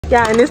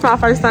Yeah, and it's my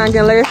first time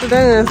getting lashes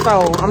done,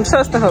 so I'm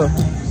trusting her.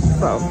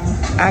 So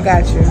I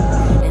got you.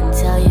 And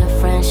tell your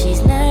friend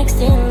she's next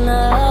in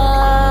line.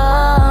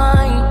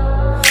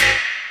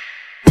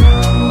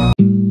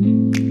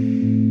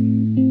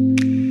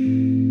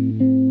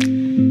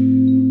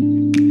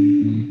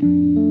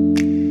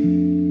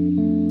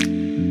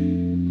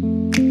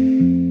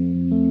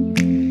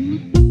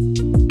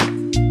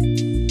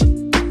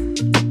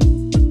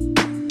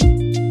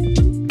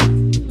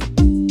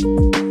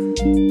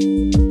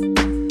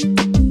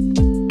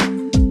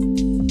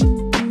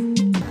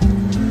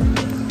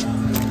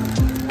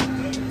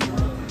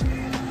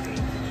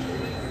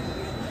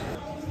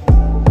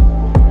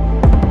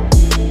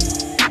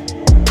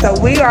 So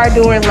we are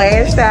doing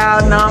lash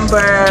style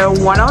number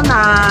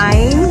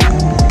 109.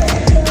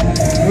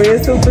 Real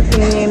super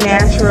thin,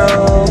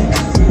 natural.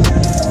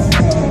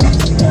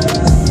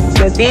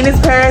 The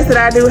thinnest pairs that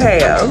I do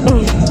have.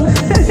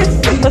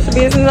 what's the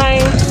business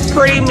name?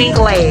 Pretty Mink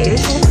Lash.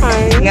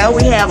 Okay. Yeah,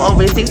 we have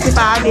over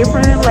 65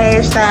 different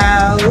lash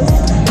styles.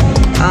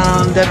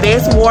 The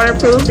best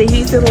waterproof,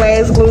 adhesive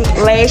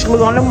lash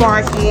glue on the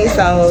market.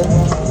 So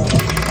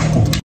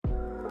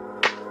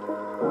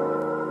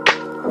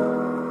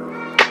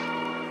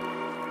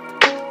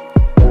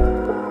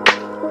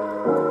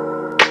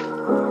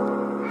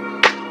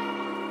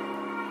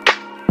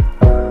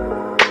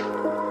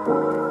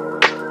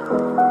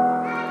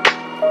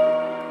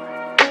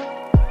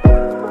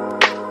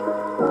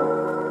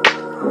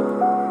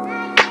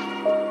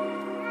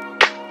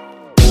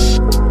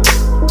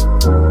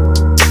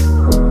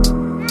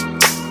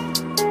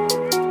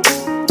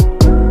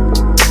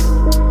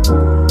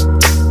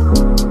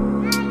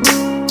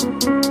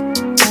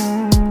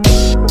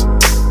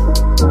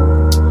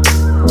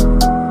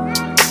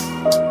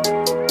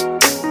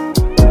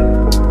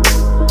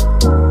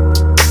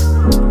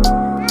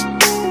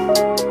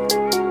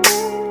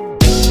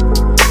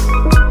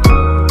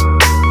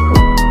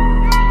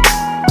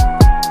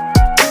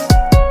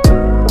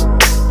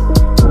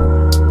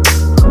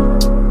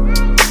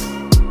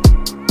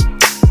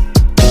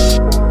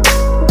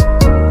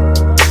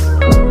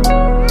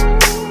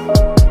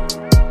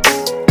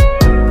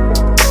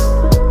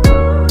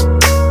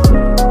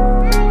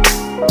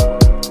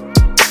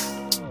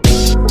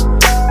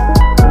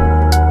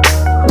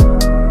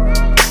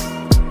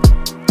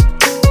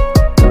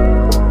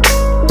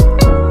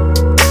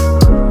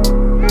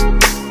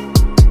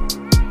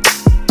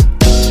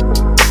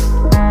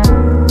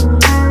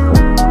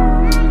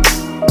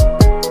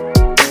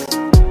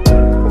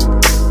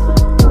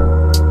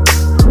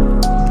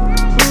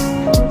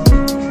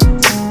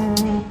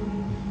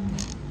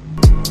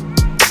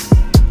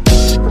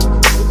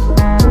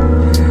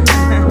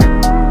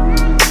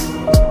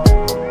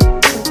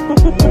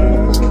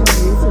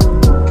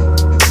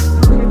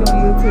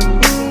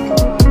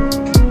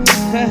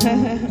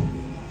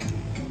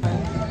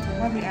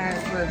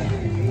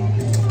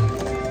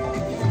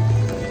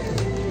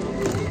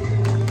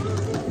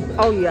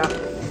Oh yeah.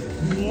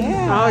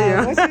 yeah. Oh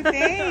yeah. What you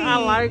think? I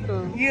like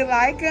them. You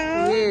like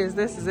them? Yes,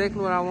 that's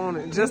exactly what I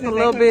wanted. Just a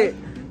little bit,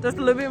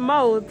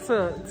 more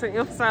to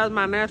emphasize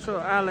my natural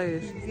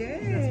eyelash.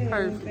 Yes. That's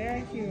perfect.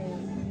 Very cute.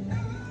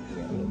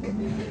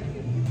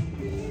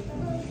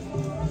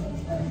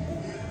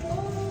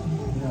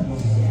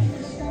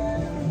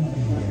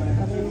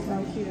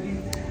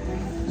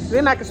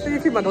 Then I can still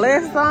keep my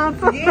glasses on.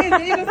 Yes,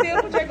 then you can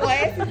still put your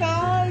glasses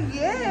on.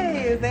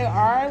 Yes, they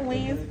are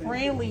lens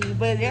friendly,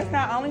 but that's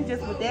not only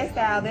just with that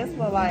style. That's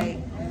for like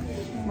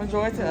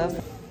majority of.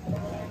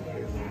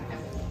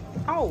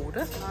 Oh,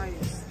 that's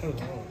nice.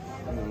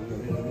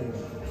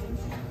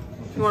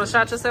 You want to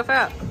shout yourself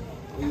out?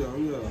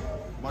 Yeah.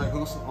 Mike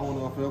Hustle,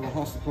 owner of Forever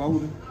Hustle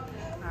Clothing.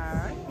 All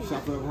right.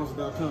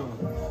 ShopForeverHustle.com.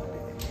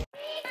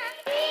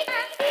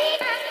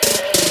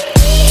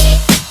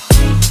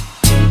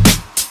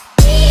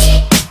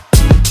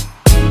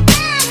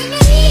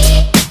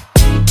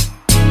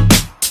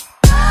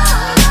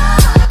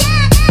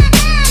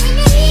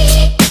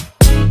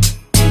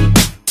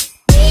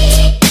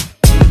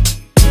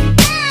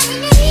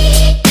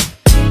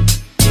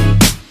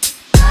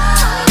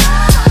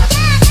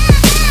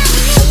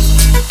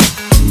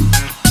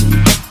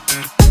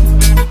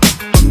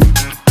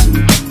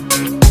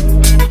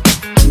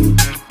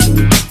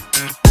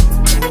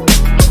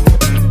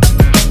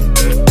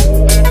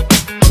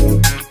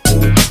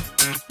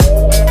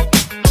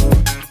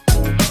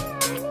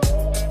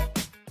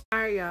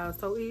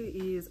 So it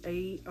is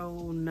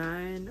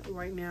 8:09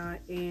 right now,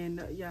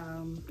 and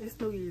it's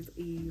New Year's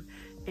Eve,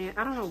 and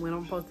I don't know when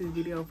I'm posting this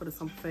video for the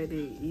simple fact that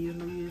it is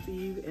New Year's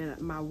Eve,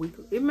 and my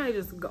weekly, it may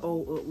just go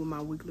up with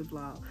my weekly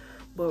vlog,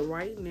 but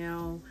right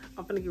now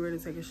I'm gonna get ready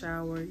to take a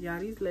shower. Y'all,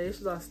 these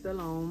lashes are still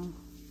on.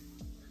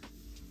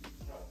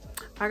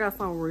 I got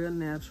something real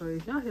natural.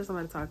 If y'all hear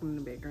somebody talking in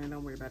the background,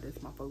 don't worry about it,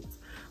 it's my folks.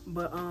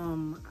 But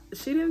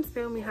she didn't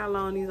tell me how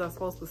long these are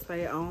supposed to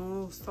stay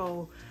on,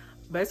 so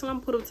basically I'm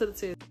put them to the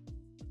test.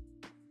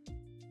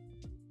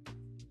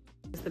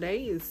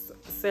 Today is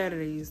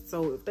Saturday,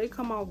 so if they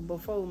come off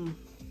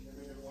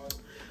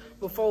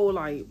before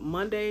like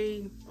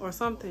Monday or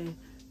something,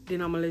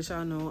 then I'm gonna let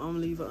y'all know. I'm gonna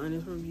leave an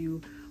honest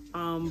review.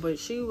 But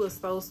she was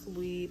so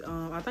sweet.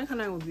 I think her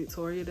name was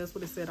Victoria. That's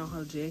what it said on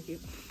her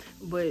jacket.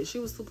 But she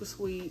was super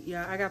sweet.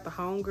 Yeah, I got the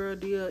homegirl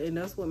deal, and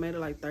that's what made it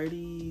like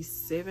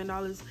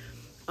 $37.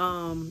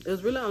 It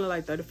was really only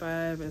like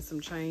 $35 and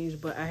some change,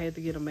 but I had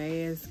to get a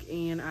mask,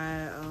 and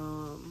I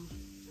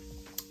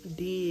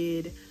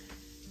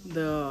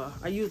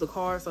used the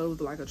card, so it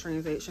was like a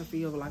transaction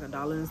fee of like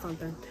 $1 and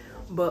something.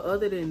 But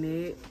other than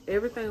that,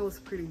 everything was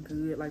pretty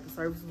good. Like the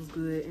service was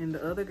good, and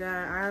the other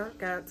guy, I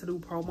got to do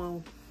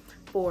promo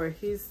for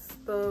his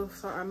stuff,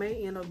 so I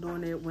may end up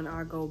doing it when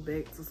I go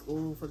back to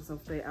school for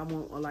something. I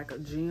want like a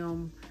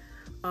gym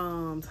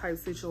type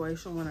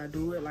situation when I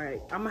do it.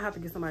 Like I'm gonna have to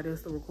get somebody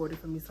else to record it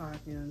for me so I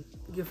can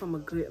give him a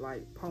good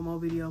like promo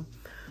video.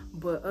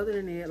 But other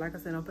than that, like I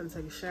said, I'm gonna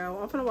take a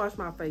shower. I'm gonna wash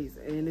my face,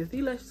 and if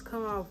these lashes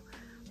come off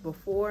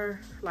before,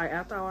 like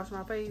after I wash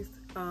my face,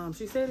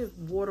 she said it's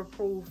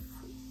waterproof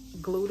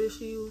glue that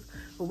she used,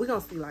 but we're gonna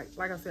see. Like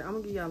I said, I'm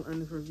gonna give y'all an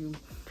honest review.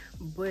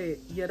 But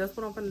yeah, that's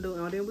what I'm gonna do,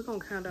 and then we're gonna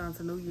count down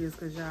to New Year's,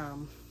 because y'all,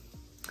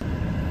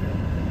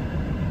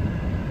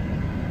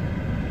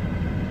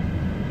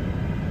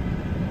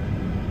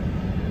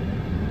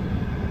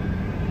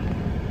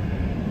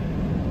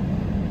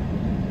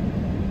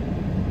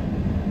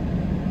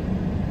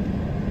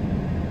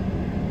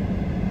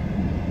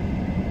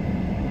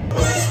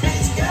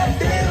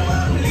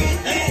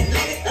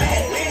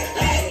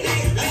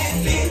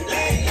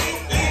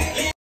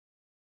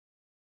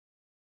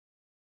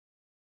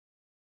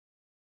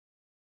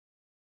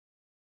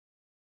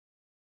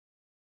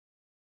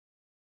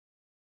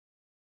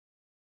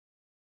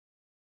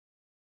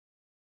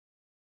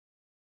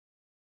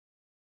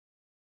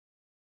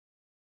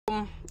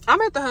 I'm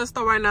at the hair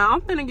store right now.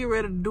 I'm finna get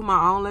ready to do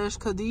my own lash,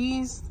 because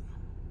these,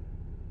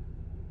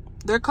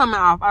 they're coming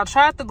off. I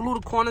tried to glue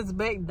the corners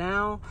back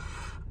down.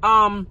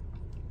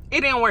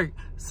 It didn't work.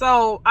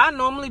 So I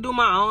normally do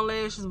my own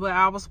lashes, but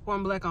I was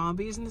supporting black-owned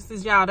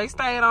businesses. Y'all, they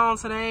stayed on.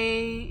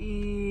 Today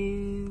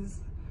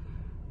is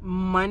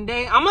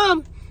Monday. I'm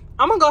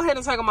gonna go ahead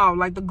and take them off.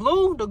 Like the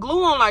glue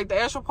on like the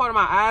extra part of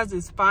my eyes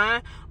is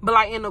fine, but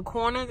like in the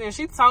corners, and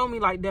she told me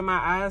like that my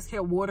eyes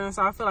kept watering,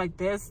 so I feel like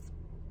that's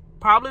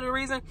probably the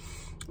reason.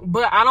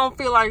 But I don't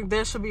feel like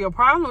there should be a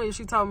problem if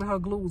she told me her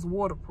glue was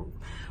waterproof.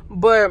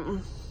 But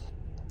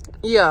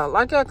yeah,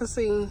 like y'all can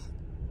see,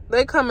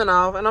 they coming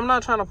off, and I'm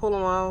not trying to pull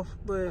them off,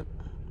 but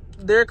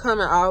they're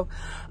coming off.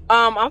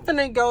 I'm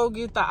finna go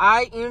get the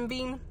Eye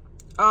Envy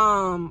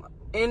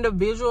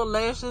individual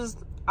lashes.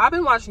 I've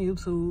been watching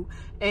YouTube,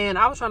 and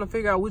I was trying to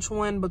figure out which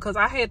one, because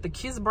I had the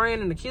Kiss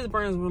brand, and the Kiss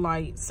brands were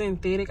like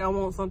synthetic. I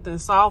want something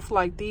soft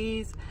like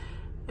these.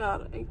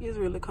 Y'all, it's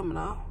really coming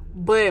off.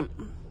 But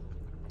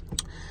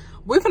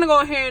we're finna go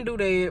ahead and do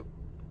that,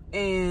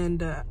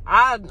 and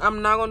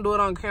I'm not gonna do it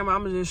on camera.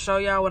 I'm gonna just show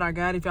y'all what I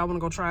got if y'all want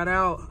to go try it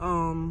out.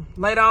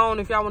 Later on,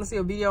 if y'all want to see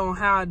a video on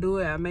how I do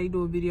it, I may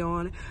do a video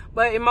on it,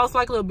 but it most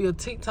likely will be a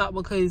TikTok,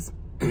 because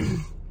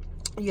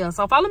yeah,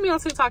 so follow me on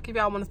TikTok if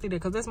y'all want to see that,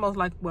 because that's most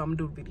likely where I'm gonna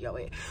do the video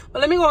at.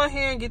 But let me go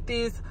ahead and get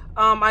this.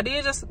 I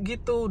did just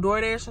get through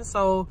DoorDash,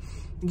 so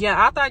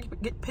yeah, after I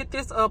pick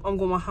this up, I'm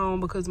going home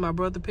because my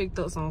brother picked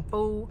up some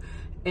food.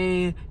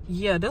 And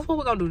yeah, that's what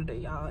we're gonna do today,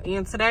 y'all.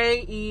 And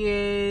today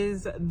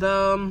is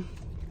the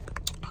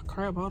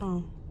crap, hold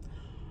on.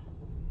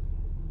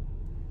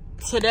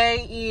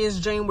 Today is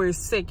January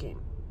 2nd.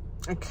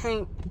 I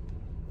can't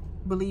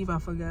believe I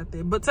forgot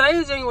that. But today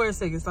is January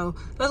 2nd. So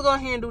let's go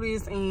ahead and do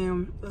this,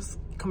 and let's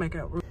come back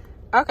out.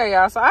 Okay,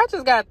 y'all. So I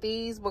just got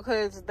these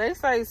because they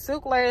say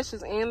silk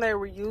lashes and they're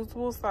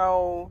reusable.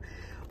 So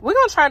we're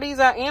gonna try these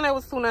out. And they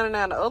was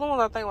 $2.99. The other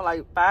ones I think were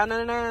like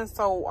 $5.99.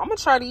 So I'm gonna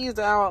try these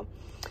out.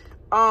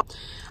 I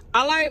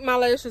like my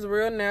lashes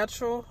real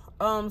natural,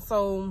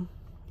 so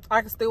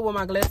I can still wear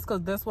my glasses,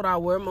 because that's what I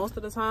wear most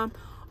of the time,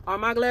 are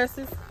my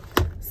glasses.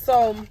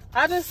 So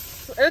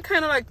it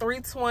kind of like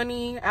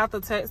 $3.20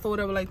 after tax or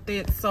whatever like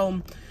that.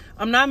 So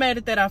I'm not mad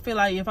at that. I feel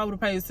like if I would have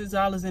paid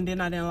 $6 and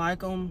then I didn't like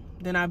them,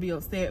 then I'd be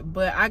upset.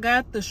 But I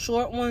got the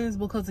short ones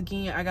because,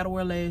 again, I gotta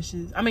wear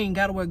lashes. I mean,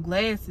 gotta wear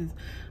glasses.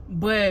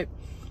 But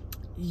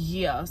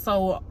yeah,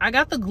 so I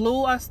got the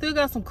glue. I still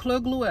got some clear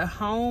glue at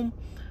home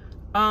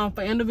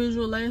for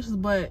individual lashes,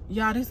 but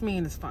y'all, this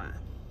man is fine.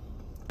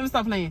 Let me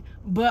stop playing.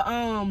 But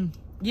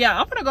yeah,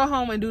 I'm gonna go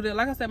home and do that.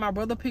 Like I said, my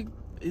brother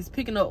is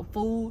picking up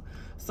food,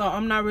 so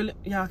I'm not really,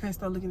 y'all can't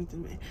start looking at this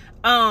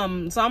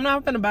man. So I'm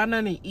not finna buy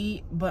nothing to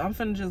eat, but I'm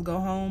finna just go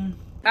home.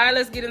 All right,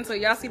 let's get into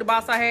it. Y'all see the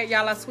box I had?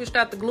 Y'all, I switched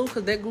out the glue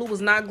because that glue was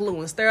not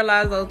gluing.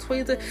 Sterilized those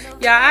tweezers.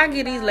 Y'all, I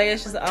get these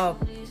lashes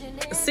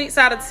 6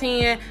 out of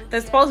 10.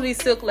 They're supposed to be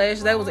silk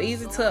lashes. They was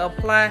easy to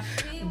apply,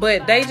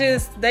 but they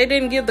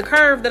didn't give the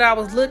curve that I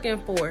was looking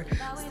for.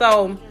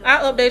 So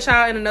I'll update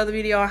y'all in another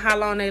video on how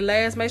long they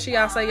last. Make sure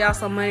y'all save y'all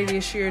some money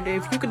this year.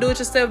 If you can do it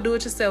yourself, do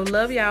it yourself.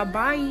 Love y'all.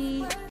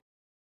 Bye.